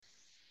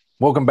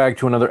Welcome back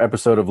to another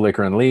episode of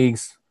Liquor and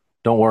Leagues.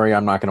 Don't worry,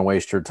 I'm not going to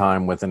waste your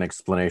time with an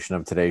explanation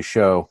of today's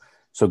show.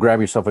 So grab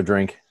yourself a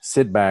drink,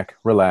 sit back,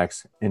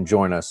 relax, and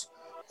join us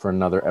for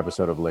another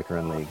episode of Liquor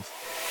and Leagues.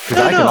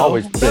 Because I can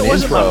always put an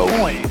intro.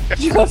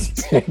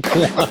 Just pick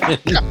one.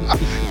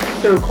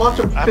 So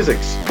quantum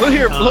physics. Look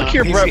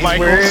here, Brett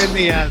Michaels.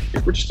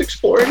 We're just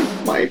exploring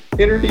my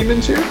inner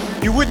demons here.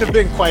 You wouldn't have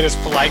been quite as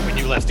polite when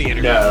you left the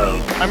interview.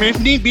 No. I mean, if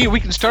need be, we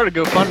can start a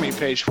GoFundMe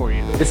page for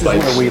you. This is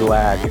where we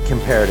lack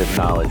comparative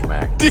knowledge,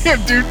 Mac.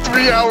 Damn, dude,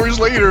 3 hours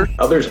later.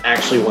 Others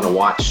actually want to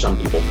watch some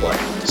people play.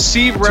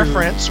 See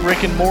reference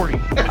Rick and Morty.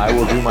 I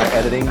will do my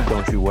editing,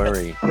 don't you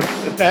worry.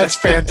 That's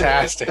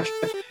fantastic.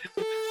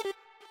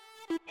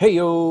 Hey,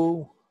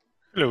 yo.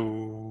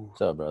 Hello.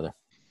 What's up, brother?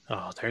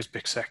 Oh, there's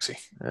Big Sexy.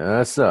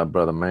 What's up,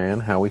 brother man?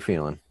 How we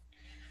feeling?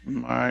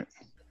 All right.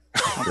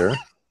 Sure.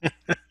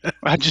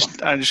 I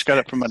just got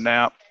up from a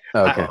nap.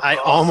 Okay. I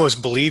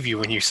almost believe you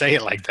when you say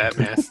it like that,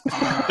 man.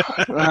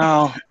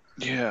 Well,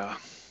 yeah,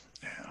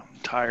 I'm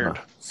tired.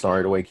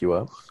 Sorry to wake you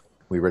up.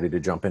 We ready to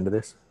jump into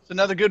this? It's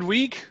another good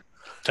week.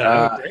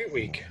 Great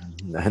week.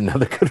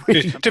 Another good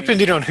week.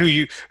 Depending on who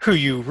you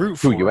root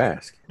for. Who you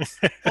ask?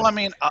 Well, I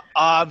mean,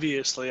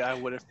 obviously, I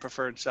would have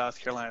preferred South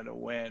Carolina to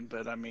win,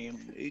 but I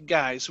mean,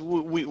 guys,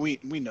 we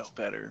know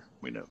better.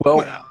 We know. Well,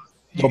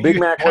 better. Big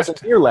Mac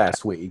wasn't here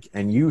last week,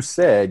 and you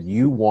said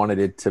you wanted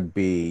it to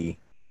be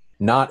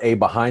not a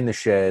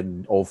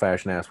behind-the-shed,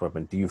 old-fashioned ass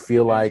whipping. Do you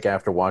feel like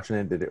after watching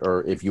it,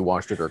 or if you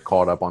watched it or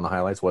caught up on the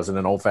highlights, was it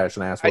an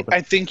old-fashioned ass whipping?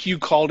 I think you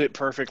called it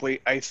perfectly.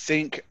 I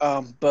think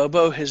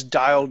Bobo has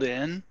dialed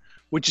in,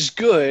 which is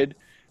good.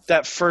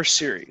 That first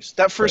series,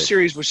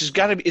 which has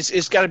got to be,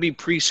 it's got to be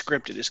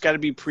pre-scripted. It's got to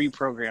be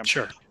pre-programmed.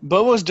 Sure.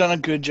 Bobo's done a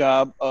good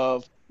job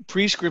of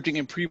pre-scripting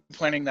and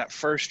pre-planning that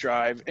first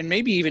drive, and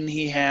maybe even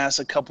he has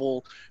a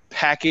couple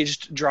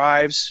packaged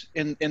drives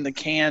in the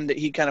can that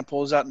he kind of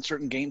pulls out in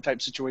certain game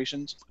type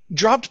situations.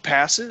 Dropped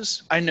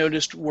passes, I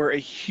noticed, were a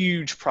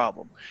huge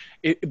problem.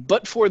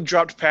 But for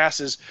dropped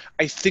passes,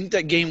 I think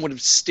that game would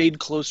have stayed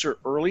closer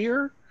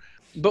earlier.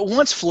 But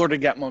once Florida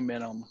got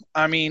momentum,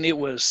 I mean, it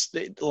was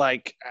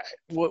like,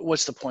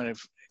 what's the point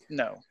of –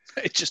 no,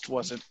 it just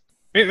wasn't.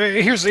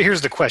 Here's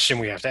the question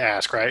we have to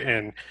ask,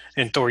 right?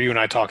 And Thor, you and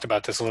I talked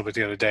about this a little bit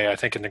the other day, I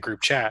think in the group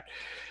chat.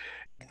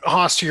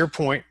 Hoss, to your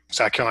point,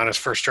 South Carolina's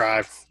first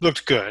drive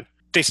looked good.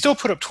 They still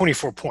put up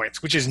 24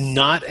 points, which is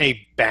not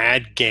a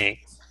bad game,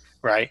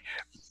 right?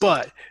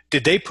 But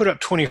did they put up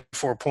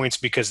 24 points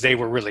because they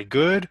were really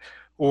good,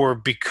 or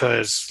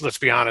because, let's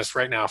be honest,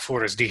 right now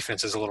Florida's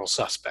defense is a little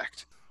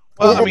suspect?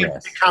 Well, I mean,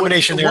 the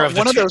combination there of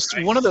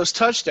one of those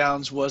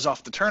touchdowns was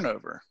off the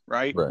turnover,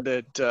 right?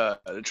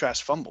 That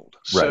Trask fumbled.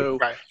 So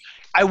right.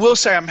 I will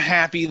say I'm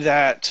happy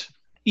that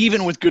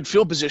even with good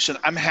field position,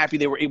 I'm happy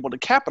they were able to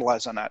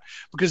capitalize on that,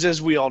 because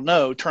as we all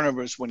know,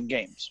 turnovers win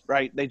games,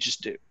 right? They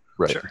just do.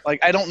 Right. Sure. Like,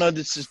 I don't know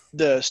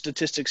the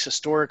statistics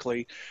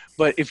historically,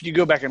 but if you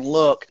go back and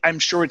look, I'm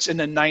sure it's in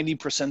the 90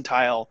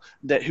 percentile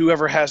that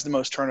whoever has the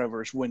most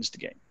turnovers wins the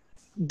game.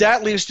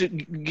 That leaves to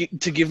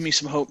give me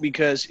some hope,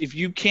 because if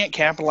you can't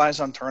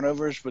capitalize on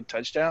turnovers with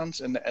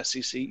touchdowns in the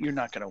SEC, you're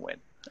not going to win.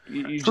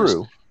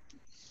 True.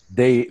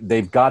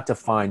 They've got to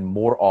find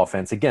more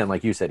offense. Again,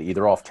 like you said,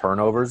 either off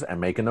turnovers and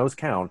making those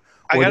count.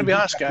 I got to be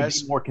honest,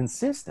 guys. Be more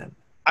consistent.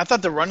 I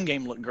thought the run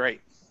game looked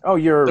great. Oh,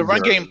 the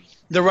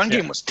run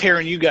game was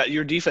tearing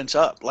your defense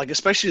up. Like,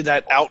 especially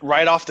that out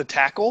right off the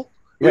tackle.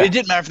 Yeah. It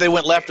didn't matter if they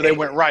went left or they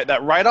went right.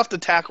 That right off the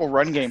tackle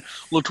run game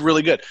looked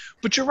really good.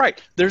 But you're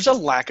right. There's a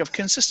lack of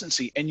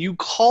consistency. And you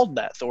called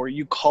that, Thor.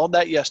 You called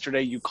that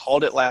yesterday. You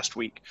called it last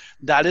week.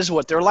 That is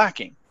what they're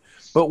lacking.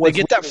 But they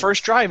get that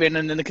first drive in,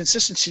 and then the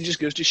consistency just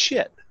goes to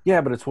shit. Yeah,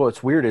 but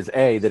what's weird is,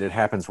 A, that it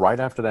happens right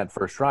after that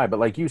first drive. But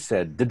like you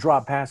said, the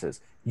drop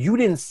passes. You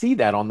didn't see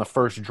that on the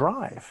first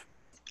drive.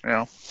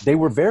 Yeah. They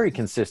were very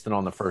consistent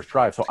on the first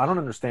drive, so I don't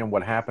understand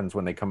what happens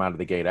when they come out of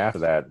the gate after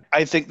that.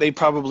 I think they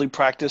probably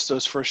practiced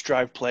those first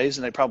drive plays,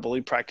 and they probably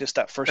practiced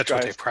that first drive.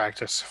 That's what they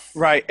practice.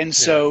 Right, and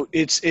so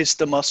it's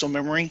the muscle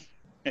memory,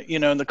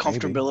 and the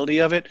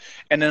comfortability of it,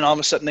 and then all of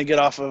a sudden they get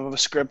off of a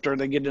script or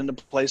they get into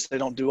plays they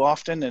don't do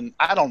often, and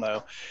I don't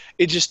know.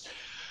 It just –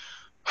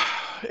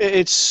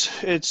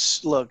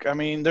 it's look, I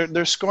mean,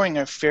 they're scoring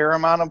a fair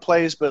amount of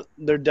plays, but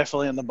they're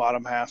definitely in the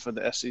bottom half of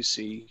the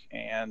SEC,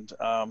 and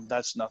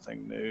that's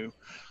nothing new.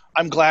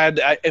 I'm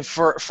glad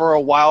for a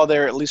while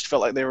there, at least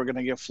felt like they were going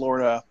to give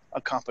Florida a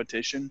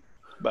competition,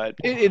 but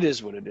it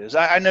is what it is.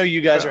 I know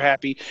you guys are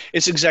happy.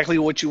 It's exactly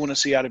what you want to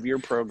see out of your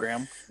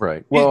program.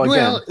 Right.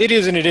 Well, it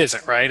is and it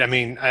isn't, right? I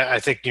mean, I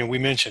think, we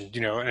mentioned,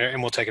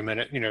 and we'll take a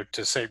minute,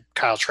 to say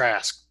Kyle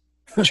Trask.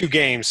 2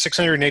 games,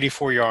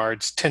 684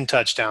 yards, 10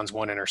 touchdowns,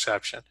 1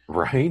 interception.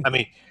 Right. I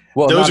mean,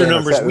 those are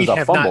numbers we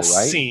have not right?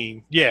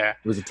 seen. Yeah.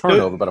 It was a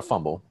turnover, but a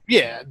fumble.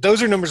 Yeah.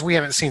 Those are numbers we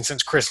haven't seen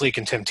since Chris Leak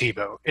and Tim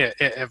Tebow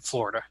at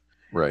Florida.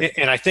 Right.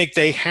 And I think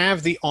they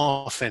have the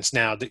offense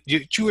now that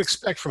you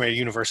expect from a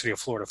University of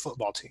Florida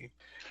football team.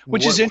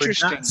 Which is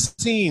interesting. What we're not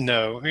seeing,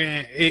 though,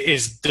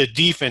 is the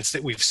defense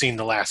that we've seen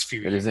the last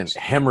few years. It isn't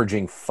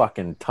hemorrhaging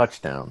fucking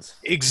touchdowns.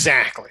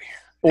 Exactly.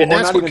 or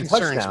that's not what even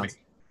concerns touchdowns. me.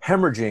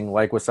 Hemorrhaging,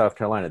 like with South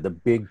Carolina, the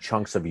big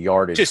chunks of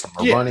yardage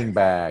from a running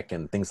back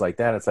and things like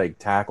that. It's like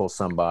tackle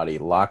somebody,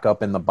 lock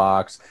up in the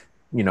box.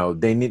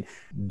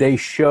 They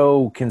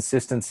show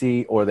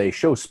consistency, or they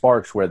show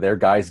sparks where their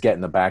guys get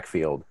in the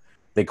backfield.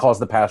 They cause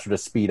the passer to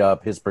speed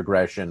up his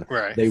progression.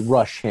 Right. They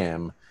rush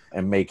him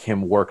and make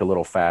him work a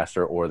little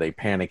faster, or they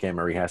panic him,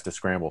 or he has to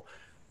scramble.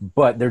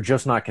 But they're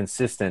just not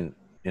consistent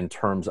in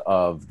terms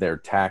of their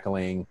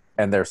tackling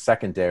and their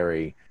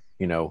secondary,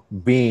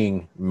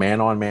 being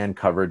man-on-man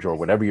coverage or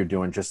whatever you're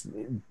doing. Just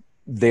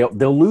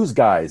they'll lose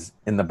guys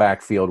in the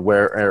backfield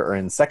or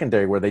in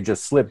secondary where they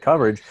just slip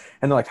coverage,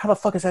 and they're like, how the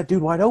fuck is that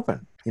dude wide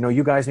open?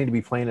 You guys need to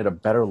be playing at a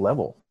better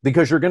level,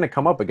 because you're going to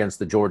come up against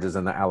the Georgias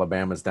and the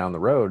Alabamas down the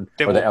road,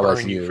 or the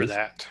burn you LSUs for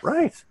that.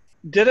 Right.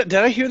 Did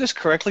I hear this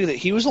correctly, that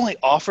he was only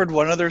offered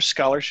one other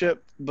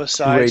scholarship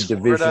besides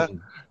Florida?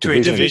 To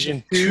a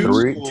Division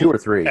two or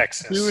three.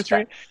 Texas. 2 or 3?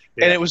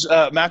 Yeah. And it was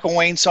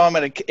McElwain saw him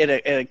at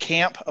a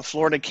camp, a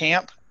Florida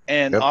camp,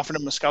 and offered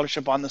him a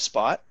scholarship on the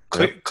spot.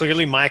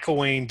 Clearly, Michael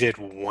Wayne did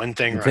one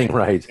thing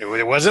right.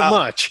 It wasn't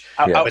much,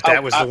 but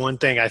that was the one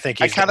thing I think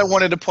he's I kind of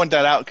wanted to point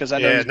that out, because I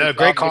know he's been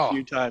great call a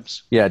few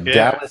times. Yeah,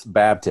 Dallas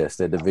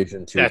Baptist at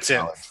Division II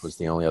college was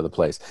the only other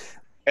place.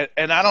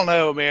 And I don't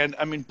know, man.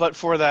 I mean, but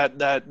for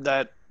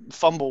that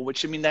fumble,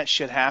 which, I mean, that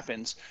shit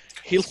happens.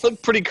 He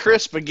looked pretty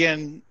crisp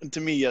again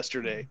to me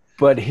yesterday.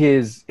 But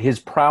his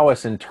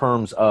prowess in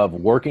terms of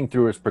working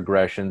through his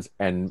progressions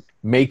and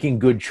making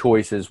good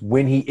choices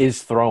when he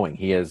is throwing.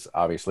 He has,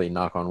 obviously,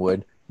 knock on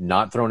wood,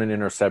 not thrown an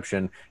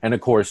interception. And,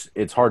 of course,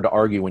 it's hard to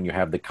argue when you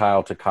have the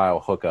Kyle-to-Kyle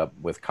hookup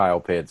with Kyle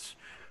Pitts,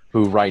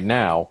 who right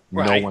now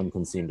no one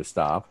can seem to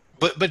stop.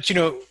 But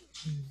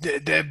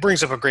that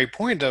brings up a great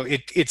point, though.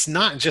 It's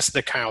not just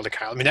the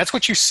Kyle-to-Kyle. I mean, that's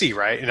what you see,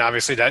 right? And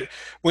obviously that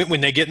when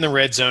they get in the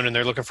red zone and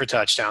they're looking for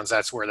touchdowns,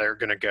 that's where they're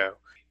going to go.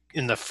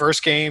 In the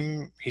first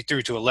game, he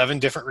threw to 11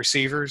 different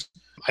receivers.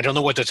 I don't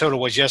know what the total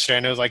was yesterday. I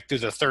know through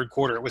the third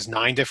quarter, it was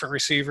 9 different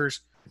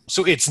receivers.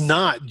 So it's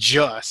not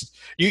just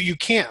you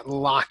can't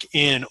lock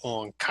in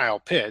on Kyle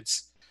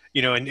Pitts,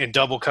 and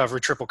double cover,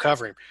 triple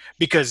cover him,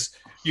 because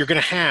you're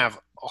going to have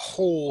a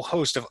whole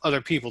host of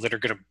other people that are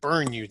going to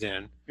burn you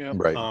then. Yeah.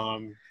 Right.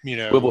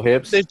 Swivel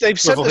hips. They've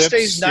set the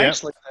stage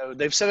nicely, though.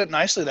 They've set it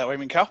nicely that way. I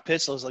mean, Kyle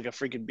Pitts looks like a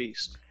freaking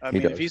beast. I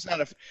mean, if he's not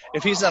a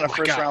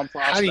first round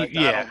prospect,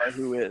 I don't know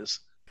who is.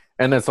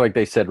 And that's like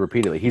they said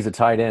repeatedly. He's a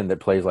tight end that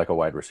plays like a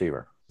wide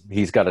receiver.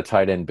 He's got a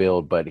tight end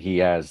build, but he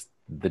has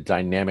the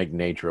dynamic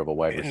nature of a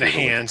wide receiver. And the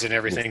hands and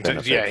everything.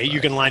 You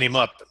can line him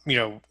up,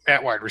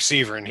 at wide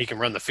receiver, and he can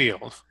run the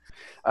field.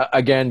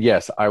 Again,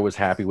 yes, I was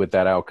happy with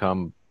that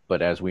outcome.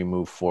 But as we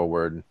move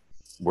forward,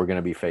 we're going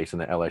to be facing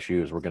the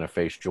LSUs. We're going to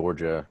face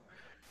Georgia.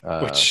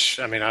 Which,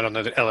 I mean, I don't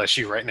know that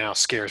LSU right now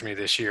scares me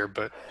this year,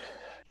 but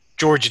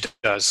Georgia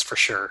does for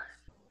sure.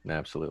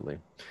 Absolutely.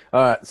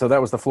 So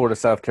that was the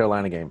Florida-South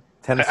Carolina game.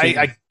 Tennessee.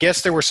 I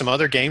guess there were some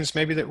other games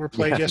maybe that were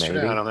played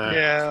yesterday. Maybe. I don't know.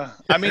 Yeah,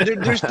 I mean,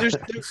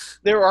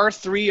 there are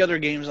 3 other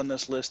games on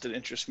this list that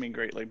interest me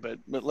greatly, but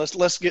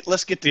let's get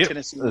to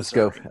Tennessee. Let's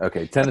go.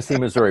 Okay, Tennessee,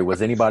 Missouri.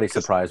 Was anybody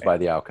surprised by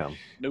the outcome?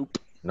 Nope.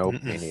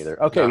 Me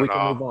neither. Okay, we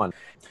can move on.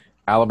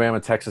 Alabama,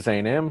 Texas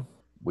A&M.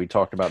 We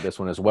talked about this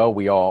one as well.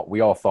 We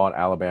all thought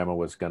Alabama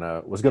was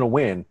gonna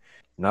win.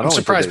 I'm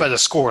surprised by the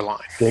score line.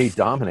 They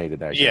dominated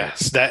that game.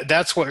 Yes,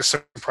 that's what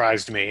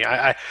surprised me.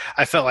 I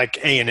felt like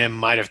A&M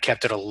might have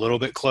kept it a little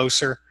bit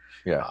closer.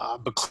 Yeah,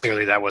 but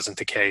clearly that wasn't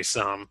the case.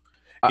 I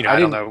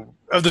don't know,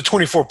 of the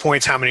 24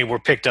 points, how many were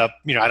picked up.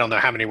 I don't know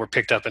how many were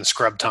picked up in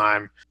scrub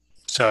time.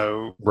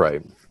 So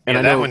right,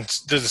 and that one,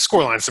 the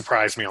score line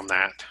surprised me on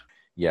that.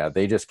 Yeah,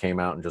 they just came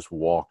out and just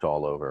walked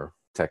all over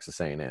Texas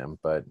A&M,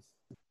 but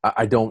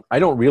I don't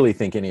really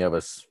think any of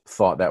us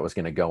thought that was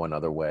going to go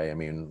another way. I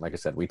mean, like I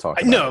said, we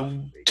talked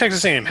about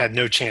Texas A&M had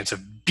no chance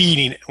of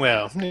beating –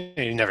 well,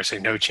 you never say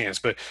no chance,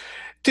 but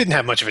didn't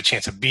have much of a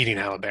chance of beating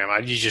Alabama.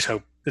 You just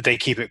hope that they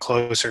keep it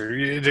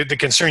closer. The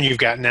concern you've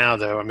got now,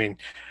 though, I mean,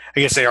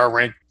 I guess they are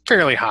ranked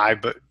fairly high,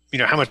 but,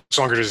 how much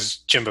longer does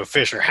Jimbo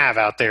Fisher have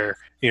out there?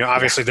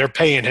 Obviously they're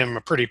paying him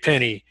a pretty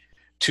penny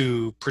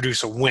to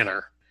produce a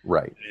winner.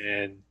 Right.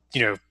 And,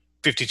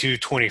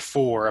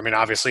 52-24, I mean,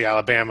 obviously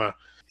Alabama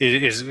 –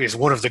 is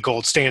one of the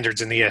gold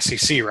standards in the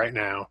SEC right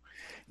now.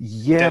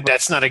 Yeah,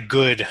 that's not a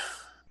good.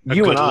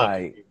 You and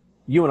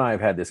I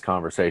have had this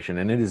conversation,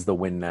 and it is the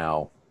win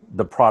now,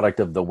 the product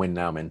of the win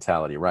now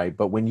mentality, right?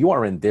 But when you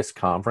are in this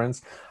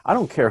conference, I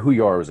don't care who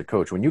you are as a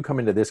coach. When you come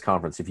into this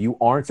conference, if you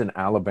aren't an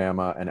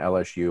Alabama, an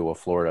LSU, a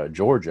Florida,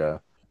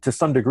 Georgia, to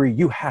some degree,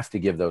 you have to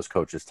give those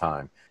coaches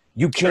time.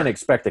 You can't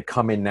expect to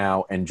come in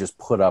now and just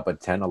put up a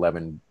 10,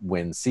 11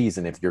 win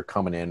season if you're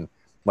coming in.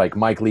 Like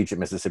Mike Leach at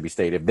Mississippi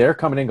State. If they're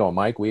coming in going,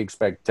 Mike, we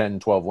expect 10,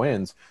 12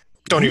 wins.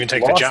 Don't even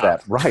take the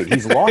job. Right.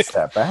 He's lost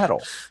that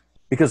battle.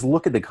 Because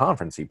look at the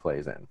conference he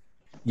plays in.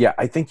 Yeah,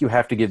 I think you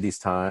have to give these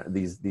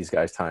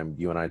guys time.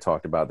 You and I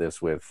talked about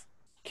this with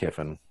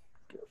Kiffin.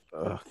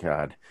 Oh,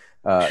 God.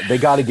 They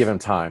got to give him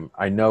time.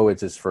 I know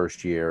it's his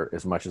first year.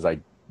 As much as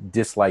I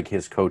dislike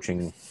his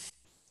coaching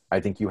I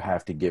think you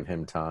have to give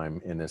him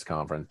time in this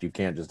conference. You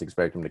can't just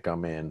expect him to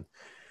come in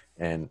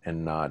and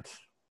not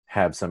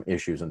have some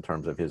issues in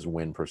terms of his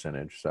win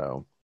percentage.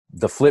 So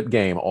the flip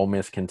game, Ole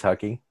Miss,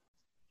 Kentucky,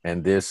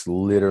 and this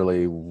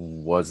literally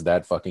was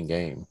that fucking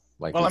game.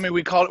 Like, well, I mean,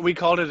 we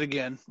called it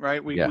again,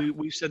 right?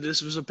 We said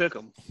this was a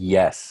pick'em.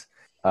 Yes.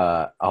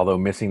 Although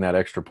missing that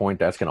extra point,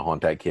 that's going to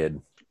haunt that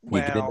kid. You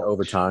get into Well,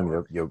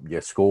 overtime,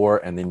 you score,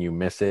 and then you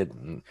miss it.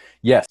 And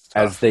yes,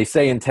 as they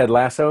say in Ted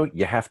Lasso,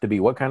 you have to be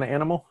what kind of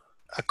animal?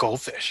 A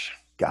goldfish.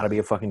 Got to be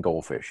a fucking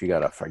goldfish. You got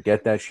to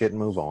forget that shit and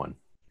move on.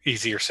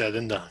 Easier said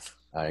than done.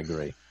 I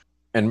agree.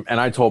 And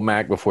I told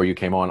Mac before you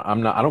came on,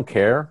 I don't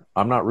care.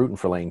 I'm not rooting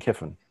for Lane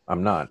Kiffin.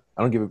 I'm not.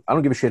 I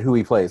don't give a shit who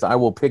he plays. I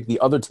will pick the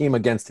other team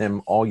against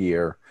him all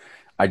year.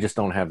 I just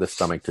don't have the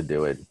stomach to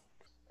do it.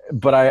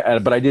 But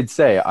I did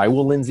say I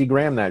will Lindsey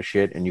Graham that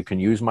shit, and you can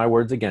use my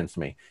words against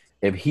me.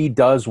 If he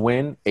does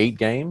win 8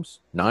 games,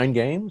 9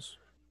 games,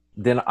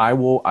 then I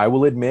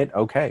will admit,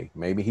 okay,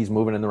 maybe he's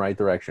moving in the right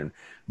direction.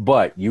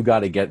 But you got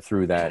to get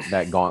through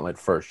that gauntlet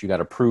first. You got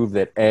to prove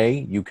that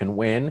A, you can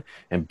win,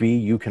 and B,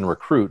 you can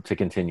recruit to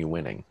continue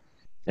winning.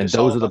 And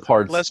those are the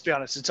parts. Let's be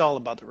honest, it's all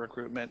about the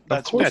recruitment.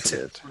 That's what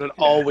it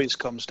always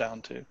comes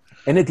down to.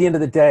 And at the end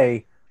of the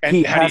day,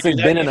 he hasn't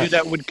been in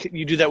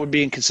you do that with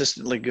being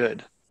consistently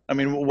good. I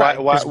mean,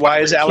 why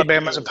is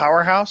Alabama as a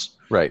powerhouse?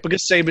 Right.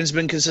 Because Saban's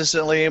been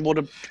consistently able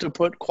to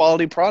put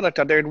quality product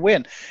out there and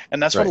win.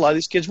 And that's what a lot of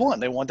these kids want.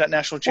 They want that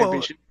national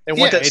championship. They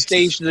want that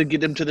stage to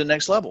get them to the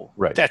next level.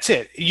 Right. That's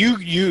it.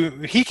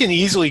 He can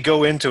easily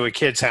go into a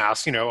kid's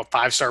house, a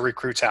 5-star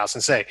recruit's house,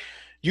 and say,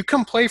 you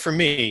come play for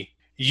me,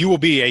 you will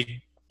be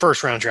a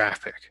first-round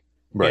draft pick.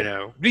 Right.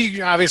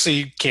 Obviously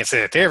you can't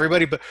say that to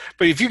everybody, but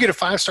if you get a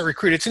 5-star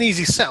recruit, it's an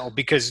easy sell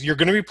because you're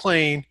going to be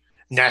playing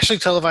nationally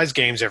televised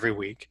games every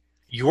week.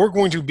 You're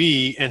going to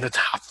be in the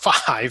top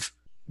 5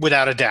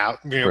 without a doubt.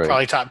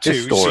 Probably top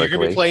 2. So you're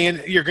going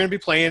to be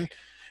playing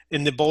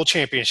in the bowl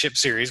championship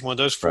series, one of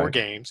those 4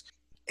 games.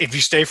 If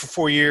you stay for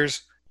 4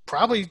 years,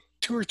 probably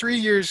 2 or 3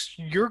 years,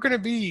 you're going to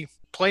be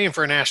playing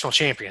for a national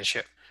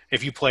championship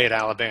if you play at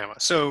Alabama.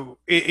 So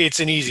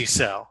it's an easy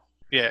sell.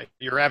 Yeah,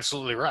 you're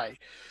absolutely right.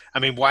 I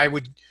mean, why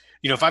would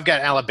if I've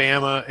got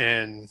Alabama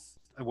and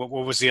what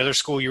was the other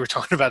school you were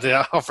talking about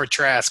that offered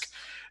Trask?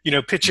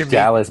 Pitching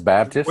Dallas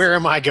Baptist. Where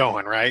am I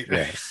going, right?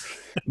 Yeah.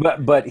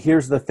 But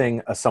here's the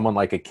thing: someone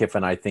like a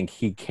Kiffin, I think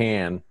he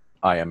can.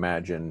 I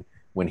imagine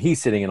when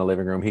he's sitting in a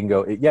living room, he can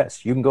go,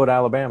 yes, you can go to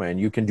Alabama and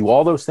you can do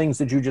all those things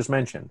that you just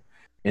mentioned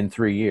in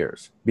 3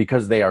 years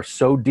because they are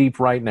so deep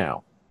right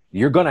now.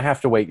 You're going to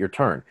have to wait your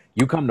turn.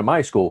 You come to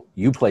my school,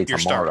 you play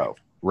tomorrow,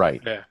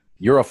 right? Yeah.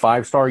 You're a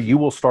 5-star, you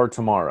will start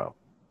tomorrow.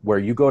 Where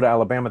you go to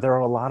Alabama, there are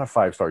a lot of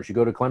 5-stars. You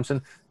go to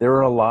Clemson, there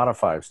are a lot of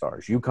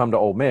 5-stars. You come to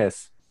Ole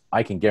Miss,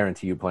 I can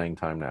guarantee you playing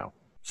time now.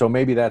 So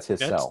maybe that's his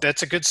sell.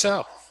 That's a good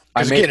sell.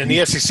 Because again, in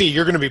the SEC,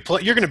 you're going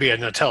to be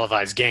in a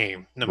televised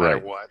game no matter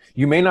what.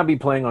 You may not be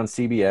playing on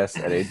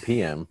CBS at 8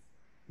 p.m.,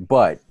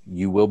 but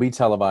you will be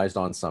televised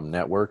on some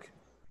network,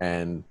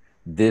 and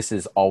this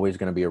is always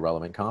going to be a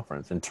relevant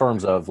conference in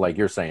terms of, like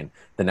you're saying,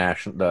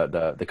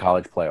 the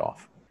college playoff.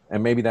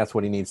 And maybe that's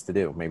what he needs to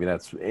do. Maybe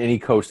that's any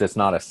coach that's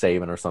not a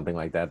Saban or something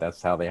like that.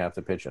 That's how they have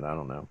to pitch it. I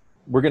don't know.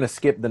 We're going to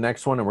skip the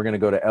next one, and we're going to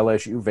go to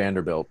LSU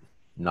Vanderbilt.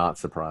 Not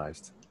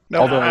surprised.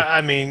 No,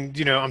 I mean,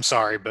 I'm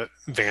sorry, but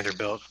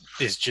Vanderbilt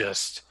is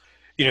just,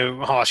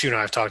 Hoss, you and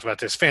I have talked about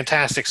this.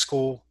 Fantastic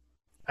school.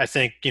 I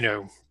think,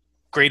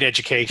 great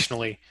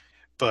educationally.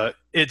 But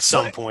at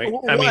some point,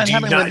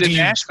 having lived in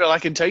Nashville, I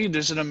can tell you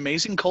there's an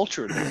amazing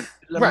culture there.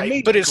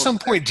 Right, but at some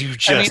point, do you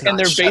just and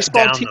their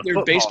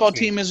baseball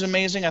team is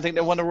amazing. I think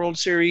they won the World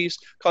Series,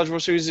 College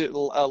World Series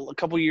a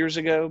couple years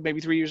ago,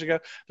 maybe 3 years ago.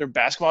 Their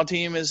basketball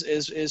team is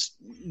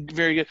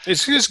very good.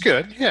 It's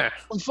good, yeah.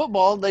 In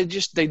football, they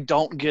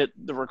don't get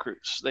the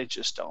recruits. They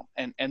just don't.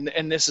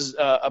 And this is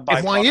a byproduct.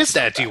 And why is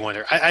that? Do you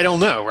wonder? I don't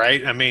know,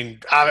 right? I mean,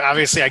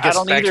 obviously, I guess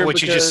back to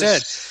what you just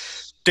said,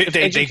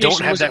 they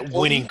don't have that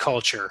winning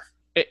culture.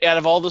 Out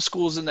of all the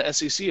schools in the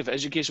SEC, if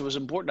education was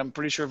important, I'm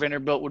pretty sure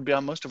Vanderbilt would be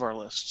on most of our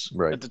lists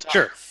at the top.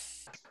 Sure.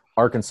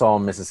 Arkansas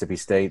and Mississippi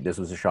State, this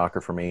was a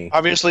shocker for me.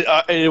 Obviously,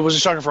 it was a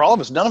shocker for all of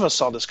us. None of us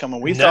saw this coming.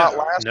 We thought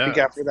last week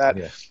after that,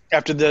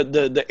 after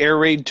the Air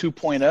Raid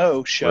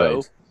 2.0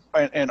 show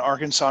and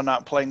Arkansas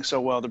not playing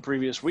so well the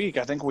previous week,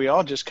 I think we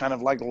all just kind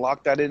of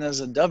locked that in as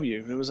a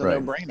W. It was a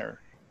no-brainer.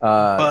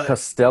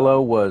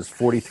 Costello was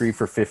 43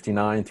 for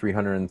 59,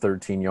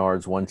 313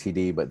 yards, 1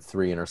 TD, but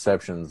 3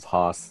 interceptions.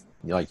 Hoss,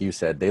 like you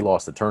said, they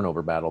lost the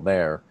turnover battle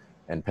there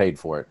and paid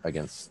for it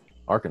against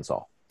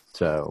Arkansas.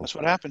 So that's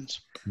what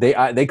happens.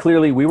 They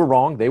clearly, we were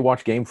wrong. They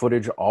watched game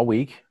footage all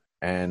week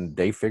and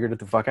they figured it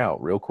the fuck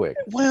out real quick.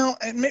 Well,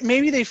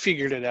 maybe they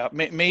figured it out.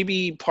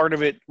 Maybe part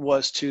of it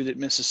was too that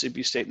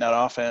Mississippi State, that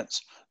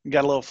offense,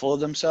 got a little full of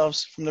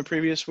themselves from the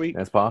previous week.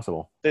 That's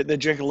possible. They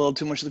drank a little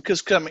too much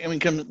because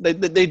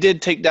they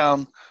did take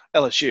down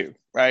LSU,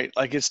 right?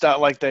 Like it's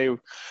not like they.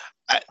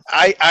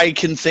 I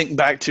can think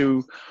back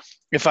to.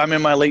 If I'm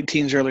in my late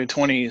teens, early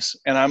 20s,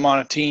 and I'm on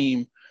a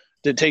team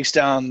that takes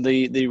down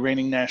the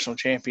reigning national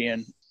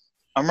champion,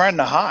 I'm riding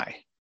a high,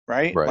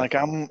 right? Right. Like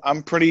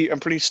I'm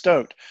pretty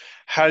stoked.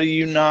 How do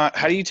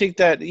you take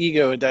that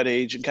ego at that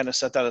age and kind of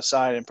set that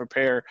aside and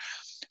prepare?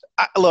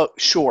 Look,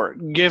 sure,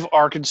 give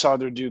Arkansas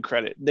their due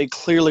credit. They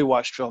clearly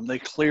watched film. They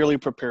clearly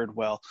prepared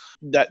well.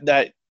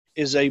 That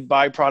is a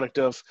byproduct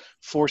of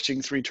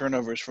forcing 3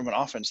 turnovers from an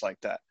offense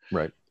like that.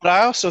 Right. But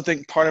I also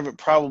think part of it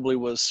probably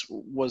was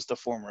the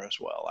former as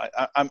well.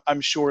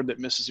 I'm sure that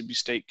Mississippi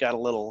State got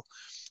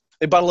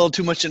they bought a little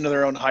too much into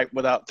their own hype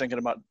without thinking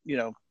about,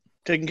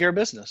 taking care of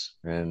business.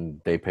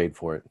 And they paid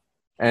for it.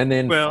 And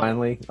then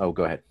finally,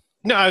 go ahead.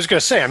 No, I was going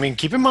to say, I mean,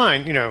 keep in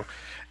mind,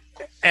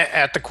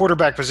 at the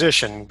quarterback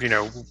position,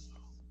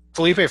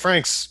 Felipe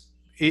Franks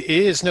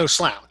is no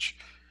slouch.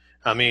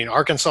 I mean,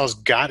 Arkansas's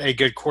got a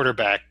good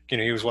quarterback.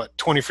 He was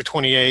 20 for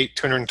 28,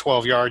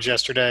 212 yards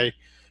yesterday,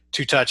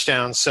 2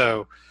 touchdowns.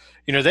 So,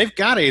 they've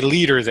got a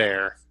leader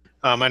there.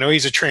 I know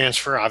he's a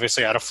transfer,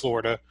 obviously out of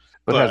Florida,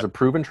 but has a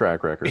proven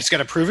track record. He's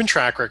got a proven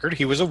track record.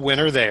 He was a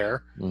winner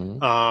there.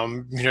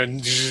 Mm-hmm.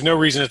 There's no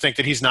reason to think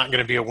that he's not going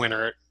to be a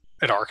winner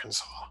at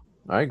Arkansas.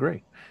 I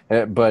agree.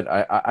 But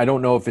I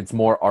don't know if it's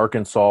more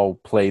Arkansas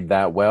played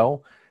that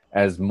well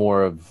as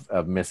more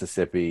of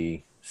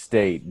Mississippi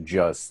State.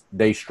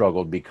 They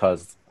struggled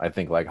because I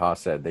think, like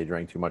Hoss said, they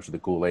drank too much of the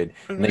Kool-Aid.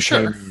 And they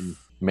came in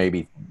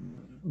maybe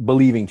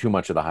believing too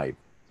much of the hype.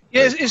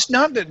 Yeah, it's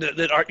not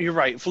that you're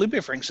right.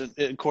 Felipe Franks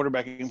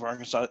quarterbacking for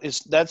Arkansas.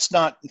 That's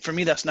not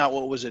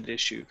what was at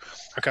issue.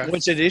 Okay.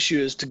 What's at issue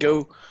is to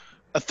go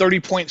a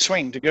 30-point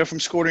swing, to go from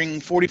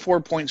scoring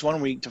 44 points one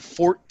week to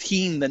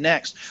 14 the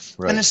next.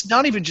 Right. And it's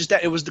not even just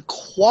that. It was the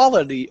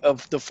quality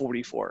of the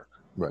 44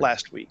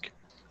 last week.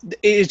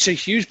 It's a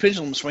huge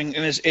pendulum swing,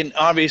 and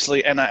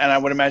obviously, and I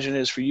would imagine it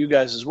is for you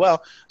guys as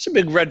well. It's a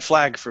big red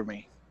flag for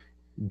me.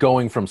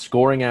 Going from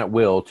scoring at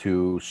will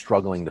to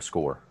struggling to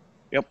score.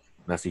 Yep.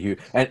 That's a huge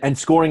 – and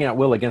scoring at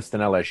will against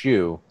an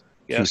LSU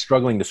to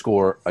struggling to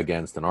score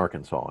against an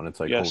Arkansas. And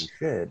it's like, holy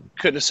shit.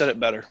 Couldn't have said it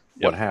better.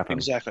 What happened?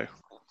 Exactly.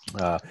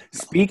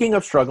 Speaking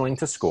of struggling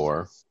to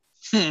score,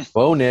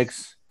 Bo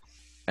Nix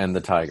and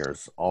the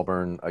Tigers,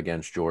 Auburn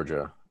against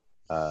Georgia.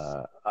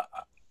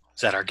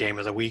 Is that our game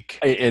of the week?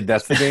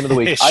 That's the game of the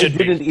week. I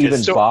didn't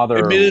even bother.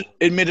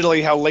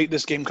 Admittedly, how late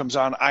this game comes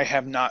on, I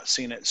have not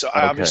seen it. So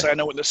obviously I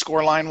know what the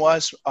score line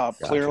was,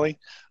 clearly,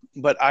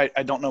 but I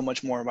don't know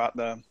much more about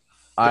the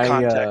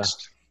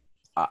context.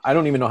 I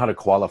don't even know how to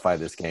qualify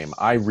this game.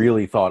 I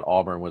really thought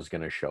Auburn was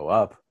going to show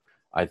up.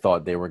 I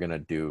thought they were going to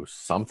do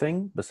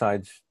something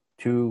besides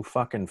 2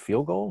 fucking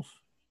field goals.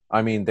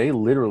 I mean, they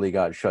literally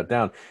got shut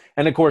down.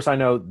 And of course, I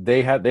know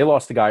they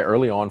lost a guy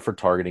early on for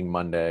targeting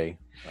Monday.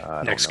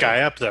 Next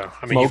guy up, though.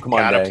 I mean, you've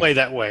got to play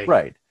that way.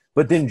 Right.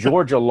 But then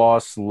Georgia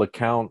lost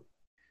LeCount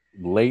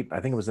late. I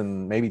think it was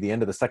in maybe the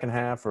end of the second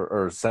half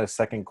or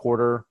second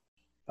quarter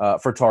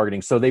for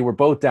targeting. So they were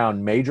both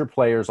down major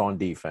players on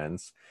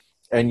defense.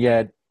 And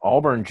yet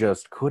Auburn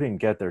just couldn't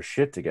get their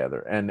shit together.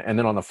 And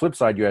then on the flip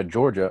side, you had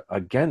Georgia.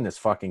 Again, this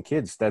fucking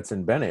kid,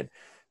 Stetson Bennett.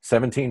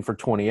 17 for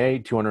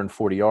 28,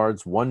 240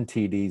 yards, 1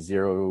 TD,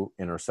 0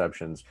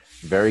 interceptions.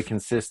 Very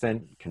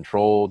consistent,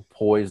 controlled,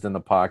 poised in the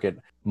pocket,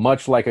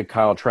 much like a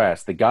Kyle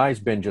Trask. The guy's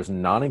been just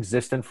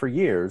non-existent for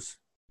years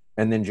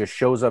and then just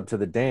shows up to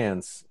the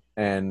dance.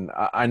 And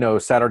I know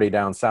Saturday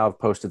Down South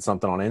posted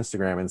something on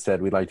Instagram and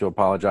said, we'd like to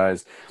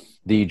apologize.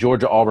 The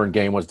Georgia-Auburn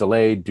game was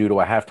delayed due to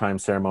a halftime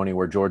ceremony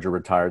where Georgia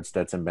retired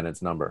Stetson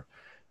Bennett's number.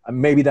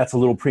 Maybe that's a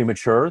little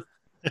premature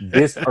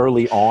this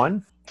early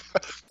on.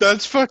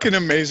 That's fucking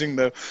amazing,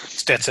 though.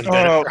 Stetson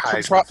Bennett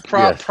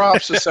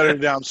props to Saturday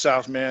Down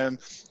South, man.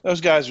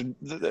 Those guys and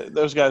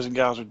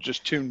gals are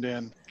just tuned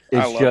in.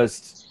 It's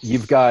just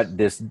you've got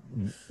this,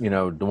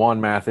 DeJuan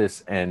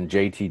Mathis and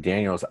JT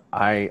Daniels.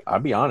 I'll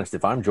be honest,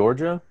 if I'm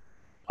Georgia,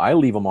 I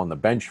leave him on the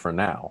bench for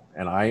now,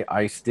 and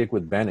I stick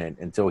with Bennett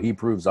until he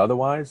proves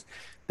otherwise.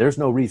 There's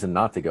no reason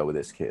not to go with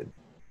this kid.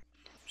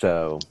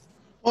 So.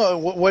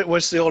 Well,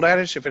 what's the old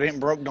adage? If it ain't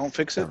broke, don't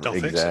fix it.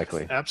 Don't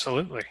exactly. Fix it.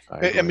 Absolutely.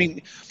 I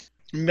mean,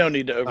 no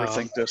need to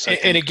overthink this.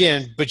 And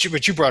again, but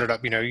you brought it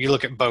up. You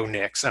look at Bo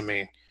Nix. I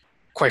mean,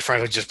 quite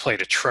frankly, just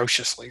played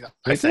atrociously.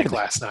 I think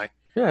last night.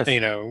 Yes.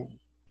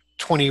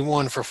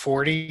 21 for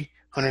 40,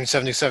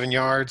 177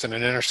 yards, and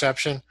an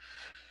interception.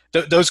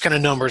 Those kind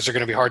of numbers are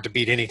going to be hard to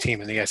beat any team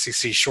in the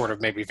SEC, short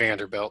of maybe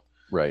Vanderbilt.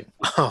 Right.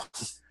 Oh,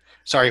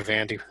 sorry,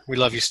 Vandy. We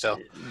love you still,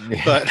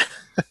 but.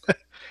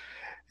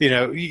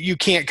 You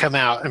can't come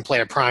out and play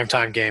a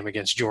primetime game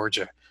against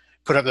Georgia,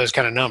 put up those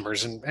kind of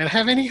numbers, and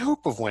have any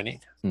hope of winning.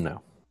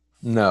 No.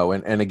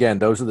 And again,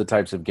 those are the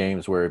types of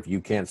games where if you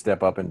can't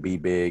step up and be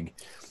big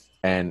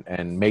and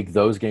make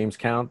those games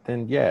count,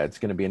 then, it's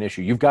going to be an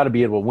issue. You've got to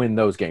be able to win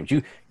those games.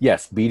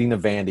 Beating the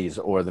Vandies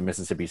or the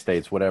Mississippi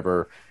States,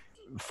 whatever,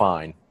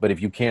 fine. But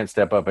if you can't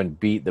step up and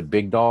beat the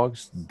big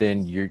dogs,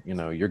 then you're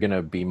going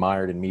to be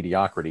mired in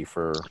mediocrity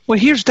for – Well,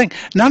 here's the thing.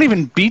 Not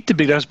even beat the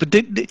big dogs, but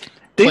they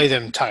play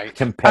them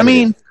tight. I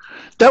mean,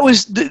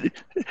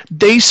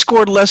 they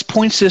scored less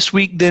points this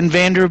week than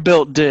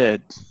Vanderbilt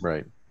did.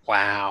 Right.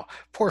 Wow,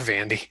 poor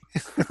Vandy.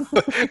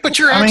 But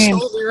you're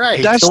absolutely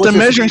right. That's So the what's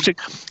your- measuring stick.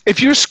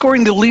 If you're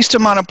scoring the least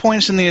amount of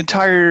points in the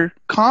entire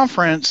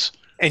conference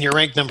And you're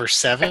ranked number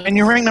 7. and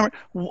you're ranked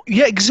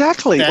yeah,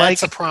 exactly.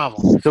 That's a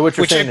problem. So what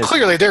you're Which saying is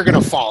clearly they're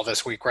going to fall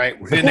this week, right?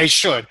 And they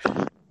should.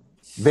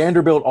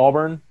 Vanderbilt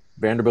Auburn.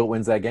 Vanderbilt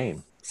wins that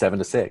game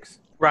 7-6.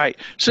 Right.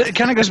 So it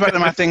kind of goes back to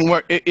my thing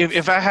where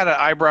if I had an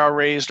eyebrow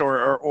raised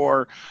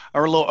or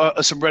a little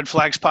some red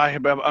flags pie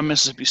about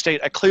Mississippi State,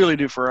 I clearly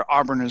do for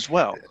Auburn as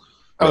well.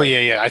 Oh,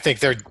 yeah. I think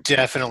they're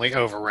definitely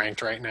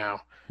overranked right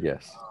now.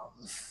 Yes.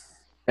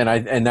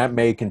 And that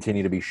may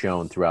continue to be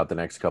shown throughout the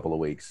next couple of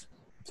weeks.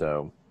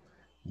 So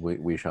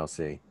we shall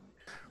see.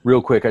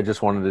 Real quick, I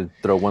just wanted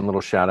to throw one little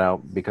shout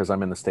out because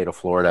I'm in the state of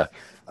Florida.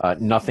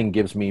 Nothing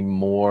gives me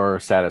more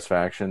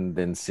satisfaction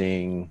than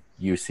seeing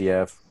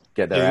UCF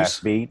get their ass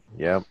beat.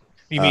 Yep.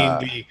 You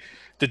mean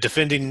the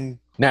defending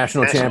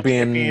national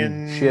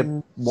championship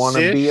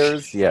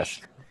wannabeers?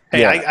 Yes.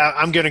 Hey, Yeah.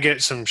 I'm going to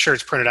get some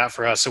shirts printed out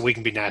for us so we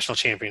can be national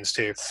champions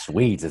too.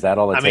 Sweet. Is that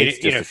all it takes?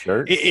 Just a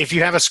shirt? If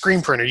you have a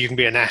screen printer, you can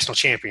be a national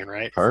champion,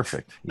 right?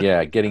 Perfect.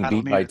 Yeah, getting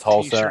beat by a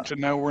Tulsa. T-shirt to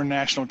know we're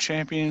national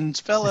champions,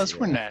 fellas.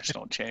 We're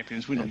national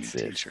champions. We don't need That's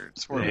it.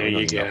 T-shirts. There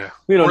you go.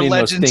 We don't We're need no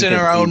legends in stinking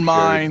our own t-shirt.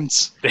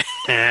 minds.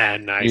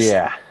 Nice.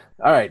 Yeah.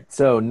 All right.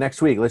 So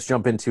next week, let's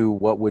jump into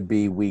what would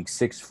be week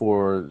 6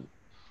 for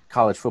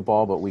college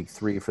football, but week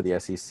 3 for the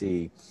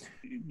SEC.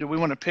 Do we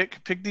want to pick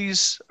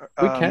these?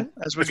 We can.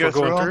 as we If go we're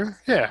going through.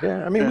 through. Yeah.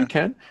 Yeah, I mean, we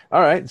can.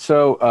 All right.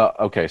 So,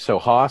 okay. So,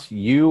 Hoss,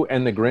 you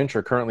and the Grinch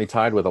are currently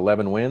tied with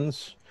 11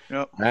 wins.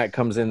 Yep. Matt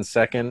comes in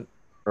second,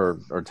 or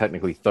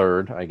technically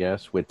third, I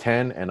guess, with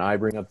 10, and I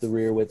bring up the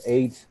rear with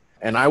 8.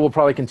 And I will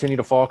probably continue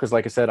to fall because,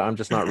 like I said, I'm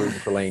just not rooting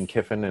for Lane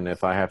Kiffin, and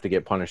if I have to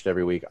get punished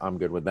every week, I'm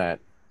good with that.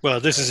 Well,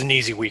 this is an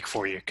easy week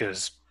for you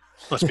because,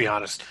 let's be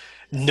honest,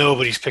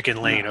 nobody's picking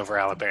Lane over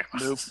Alabama.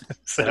 Nope.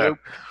 So, Nope.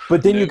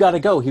 But then you got to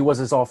go. He was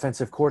his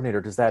offensive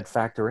coordinator. Does that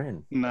factor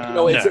in?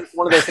 No. It's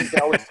one of those things I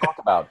always talk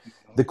about.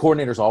 The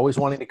coordinator's always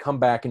wanting to come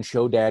back and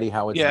show Daddy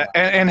how it's Yeah,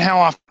 done. and how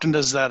often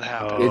does that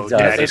happen? Oh, It does.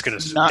 Daddy's going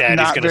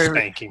Not to very-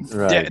 spank him.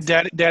 Right.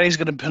 Daddy's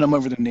going to pin him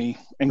over the knee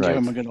and give Right.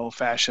 him a good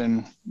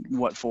old-fashioned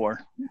what for.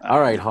 All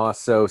right, Hoss.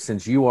 So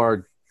since you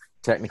are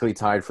technically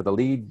tied for the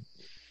lead,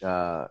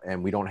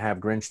 and we don't have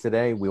Grinch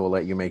today, we will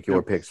let you make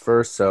your picks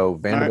first. So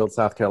Vanderbilt,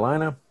 South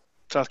Carolina.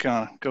 South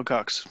Carolina. Go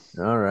Cox.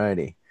 All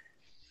righty.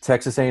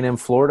 Texas A&M,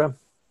 Florida.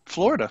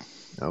 Florida.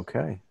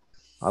 Okay.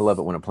 I love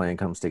it when a plan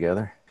comes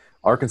together.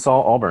 Arkansas,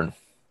 Auburn.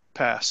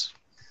 Pass.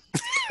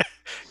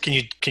 Can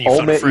you Ole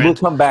phone a Miss, friend? we'll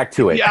come back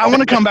to it. Yeah, I want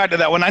to come back to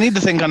that one. I need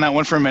to think on that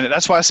one for a minute.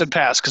 That's why I said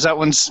pass, because that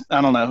one's,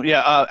 I don't know.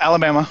 Yeah,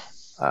 Alabama.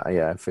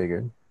 Yeah, I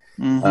figured.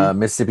 Mhm.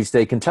 Mississippi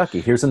State,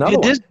 Kentucky. Here's another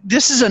one.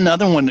 This is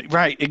another one.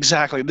 Right,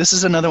 exactly. This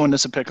is another one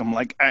that's a pick 'em.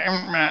 Like,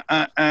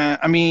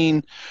 I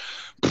mean,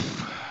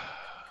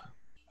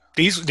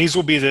 These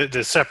will be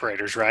the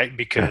separators, right?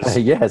 Because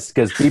Yes,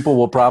 because people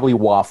will probably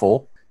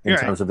waffle in You're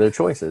right. terms of their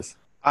choices.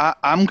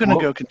 I'm going to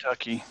go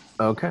Kentucky.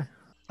 Okay.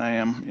 I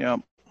am, yep.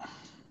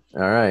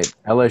 All right.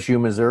 LSU,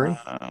 Missouri,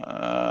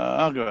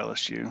 I'll go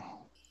LSU.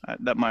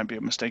 That might be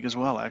a mistake as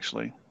well,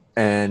 actually.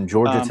 and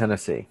Georgia,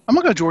 Tennessee. I'm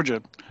going to go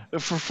Georgia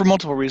for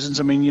multiple reasons.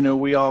 I mean,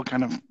 we all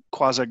kind of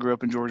quasi grew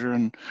up in Georgia,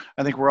 and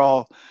I think we're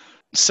all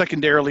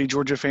secondarily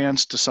Georgia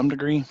fans to some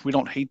degree. We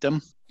don't hate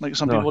them like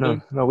some people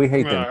do. No, we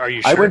hate them. Are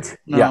you I sure? went.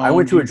 I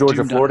went to a you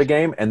Georgia do Florida not.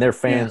 game, and their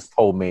fans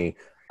told me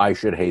I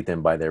should hate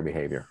them by their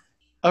behavior.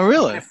 Oh,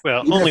 really?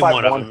 well, Even only if I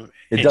one of won, them.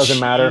 it and doesn't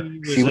matter.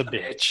 She She was a was-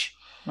 bitch.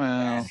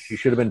 Well, She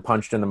should have been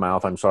punched in the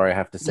mouth. I'm sorry, I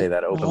have to say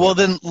that openly. well,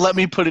 then let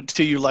me put it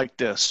to you like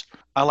this.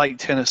 I like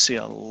Tennessee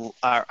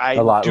I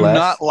A lot do less?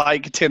 not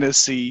like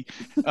Tennessee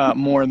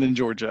more than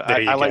Georgia.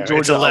 There you I go. like Georgia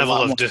It's a a level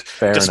lot of more.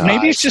 Fair enough.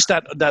 Maybe it's just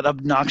that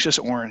obnoxious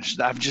orange.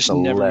 I've just The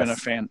never been a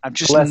less- fan. I've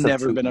just less of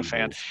never two been a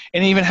fan. evils.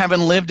 And even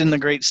having lived in the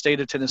great state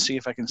of Tennessee,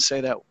 if I can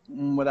say that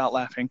without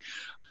laughing.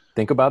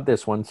 Think about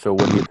this one. So,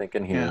 what are you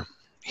thinking here?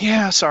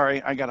 Yeah,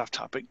 sorry, I got off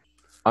topic.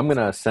 I'm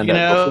gonna send You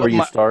out know, before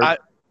you start.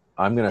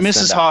 I'm gonna Mrs.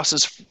 send out. Hoss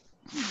is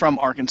from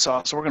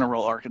Arkansas, so we're going to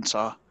roll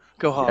Arkansas.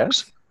 Go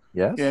Hogs.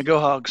 Yes. Yeah, go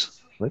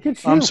Hogs. Look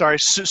at you. I'm sorry,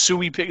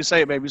 Sui Pig.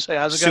 Say it, baby. Say,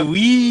 how's it going?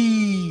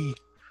 Sweet.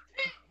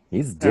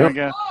 He's There we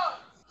doing. go.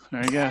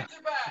 There you go.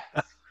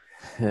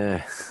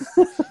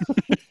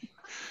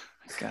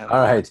 Got it.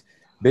 All right,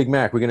 Big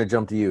Mac. We're gonna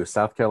jump to you.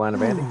 South Carolina,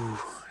 Vandy. Ooh,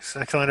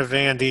 South Carolina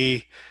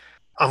Vandy.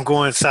 I'm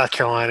going South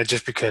Carolina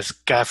just because,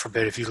 God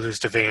forbid, if you lose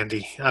to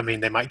Vandy, I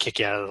mean, they might kick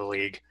you out of the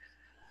league.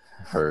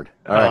 Heard.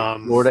 All right,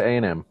 Florida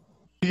A&M.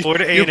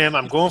 Florida A&M.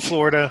 I'm going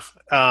Florida.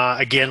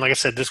 Again, like I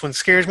said, this one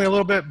scares me a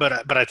little bit,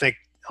 but I think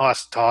to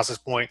Hoss's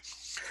point,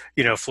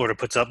 Florida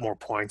puts up more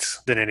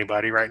points than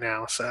anybody right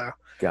now. So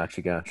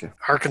Gotcha.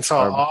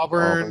 Arkansas,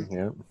 Auburn.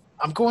 Yep.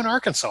 I'm going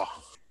Arkansas.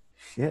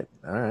 Shit.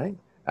 All right.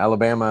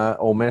 Alabama,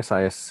 Ole Miss.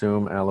 I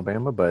assume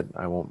Alabama, but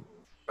I won't.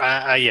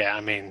 Yeah,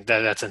 I mean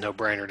that's a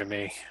no-brainer to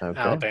me. Okay.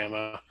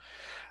 Alabama,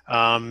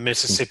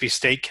 Mississippi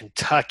State,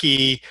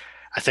 Kentucky.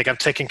 I think I'm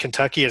taking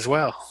Kentucky as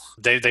well.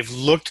 They've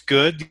looked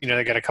good.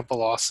 They got a couple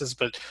losses,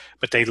 but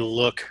they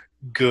look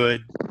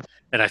good,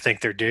 and I think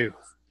they're due.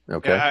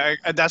 Okay.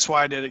 Yeah, that's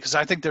why I did it, because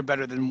I think they're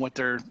better than what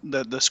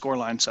the score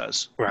line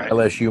says. Right.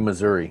 LSU,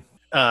 Missouri,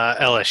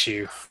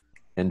 LSU.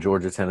 and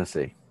Georgia,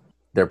 Tennessee.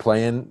 They're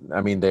playing.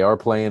 I mean, they are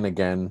playing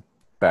again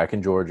back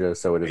in Georgia,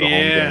 so it is a home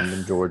game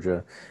in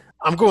Georgia.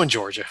 I'm going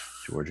Georgia.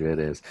 Georgia it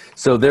is.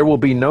 So there will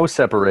be no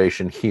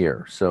separation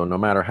here. So no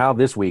matter how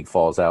this week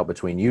falls out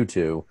between you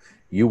two,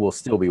 you will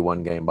still be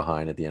one game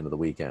behind at the end of the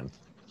weekend.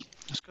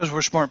 It's because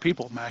we're smart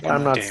people, Mac.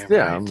 I'm not. Damn Yeah.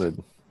 right. I'm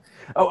the.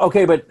 Oh,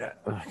 okay, but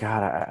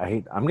God, I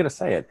hate. I'm going to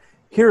say it.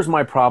 Here's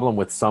my problem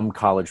with some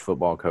college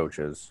football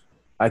coaches.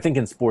 I think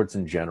in sports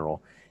in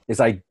general is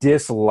I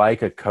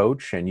dislike a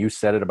coach, and you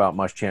said it about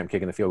Muschamp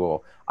kicking the field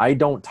goal. I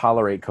don't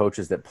tolerate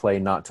coaches that play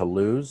not to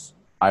lose.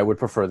 I would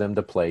prefer them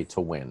to play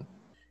to win.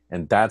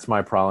 And that's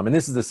my problem. And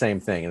this is the same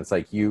thing. And it's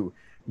like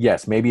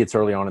yes, maybe it's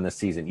early on in the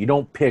season. You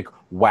don't pick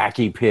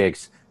wacky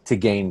picks to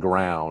gain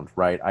ground,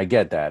 right? I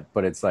get that.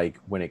 But it's like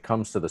when it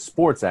comes to the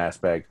sports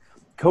aspect,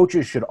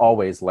 coaches should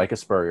always, like a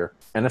Spurrier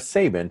and a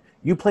Saban,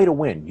 you play to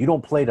win. You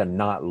don't play to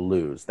not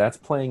lose. That's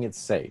playing it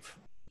safe.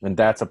 And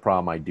that's a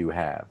problem I do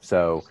have.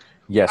 So,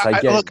 yes, I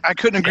get Look, I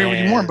couldn't agree with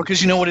you more,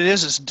 because you know what it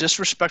is? It's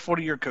disrespectful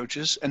to your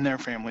coaches and their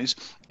families.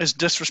 It's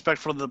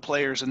disrespectful to the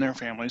players and their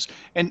families.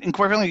 And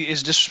quite frankly,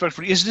 it's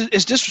disrespectful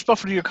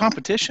to your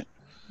competition.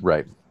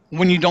 Right.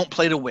 When you don't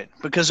play to win.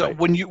 Because Right.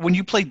 when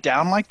you play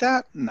down like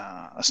that,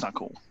 nah, that's not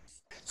cool.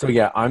 So,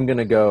 yeah, I'm going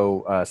to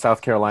go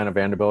South Carolina,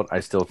 Vanderbilt. I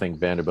still think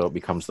Vanderbilt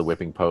becomes the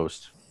whipping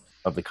post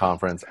of the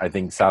conference. I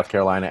think South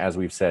Carolina, as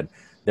we've said,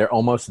 they're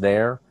almost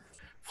there.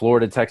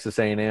 Florida, Texas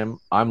A&M,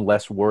 I'm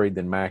less worried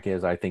than Mac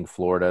is. I think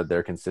Florida,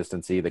 their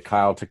consistency, the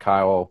Kyle to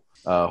Kyle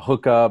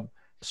hookup,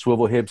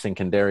 Swivel Hips and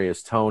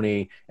Kadarius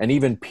Toney, and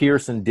even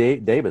Pierce and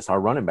Davis, our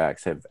running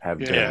backs, have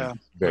been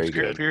very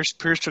good. Pierce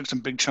took some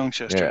big chunks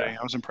yesterday.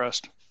 I was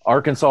impressed.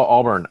 Arkansas,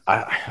 Auburn.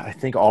 I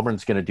think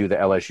Auburn's going to do the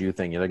LSU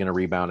thing. They're going to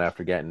rebound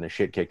after getting the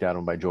shit kicked out of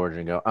them by Georgia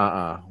and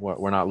go,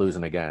 we're not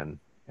losing again.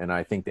 And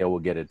I think they will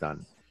get it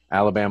done.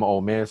 Alabama,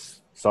 Ole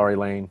Miss. Sorry,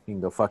 Lane. You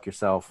can go fuck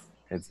yourself.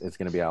 It's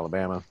going to be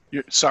Alabama.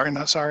 Sorry,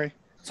 not sorry.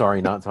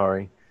 Sorry, not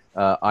sorry.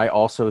 I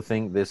also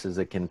think this is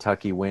a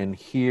Kentucky win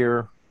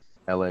here.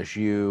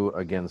 LSU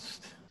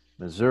against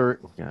Missouri.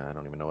 I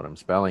don't even know what I'm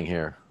spelling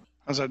here.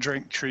 How's that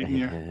drink treating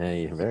you?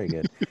 Hey, very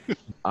good.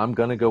 I'm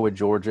going to go with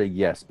Georgia,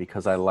 yes,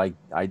 because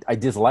I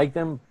dislike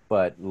them,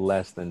 but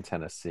less than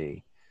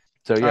Tennessee.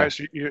 So, yeah.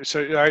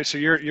 All right, so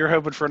you're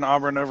hoping for an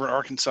Auburn over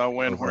Arkansas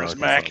win, whereas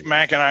Mac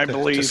and I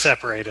believe to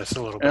separate us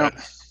a little bit.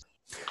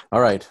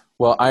 All right.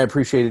 Well, I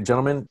appreciate it,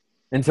 gentlemen.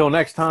 Until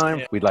next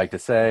time, we'd like to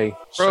say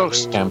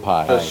Prost.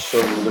 Kampai.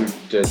 Salute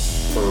to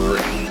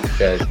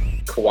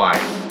Kawhi.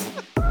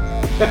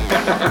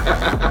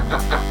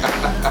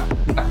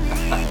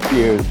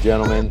 Cheers,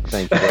 gentlemen.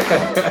 Thank you.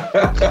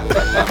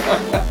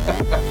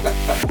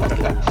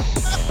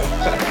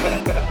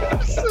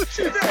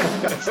 Very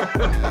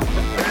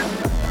much.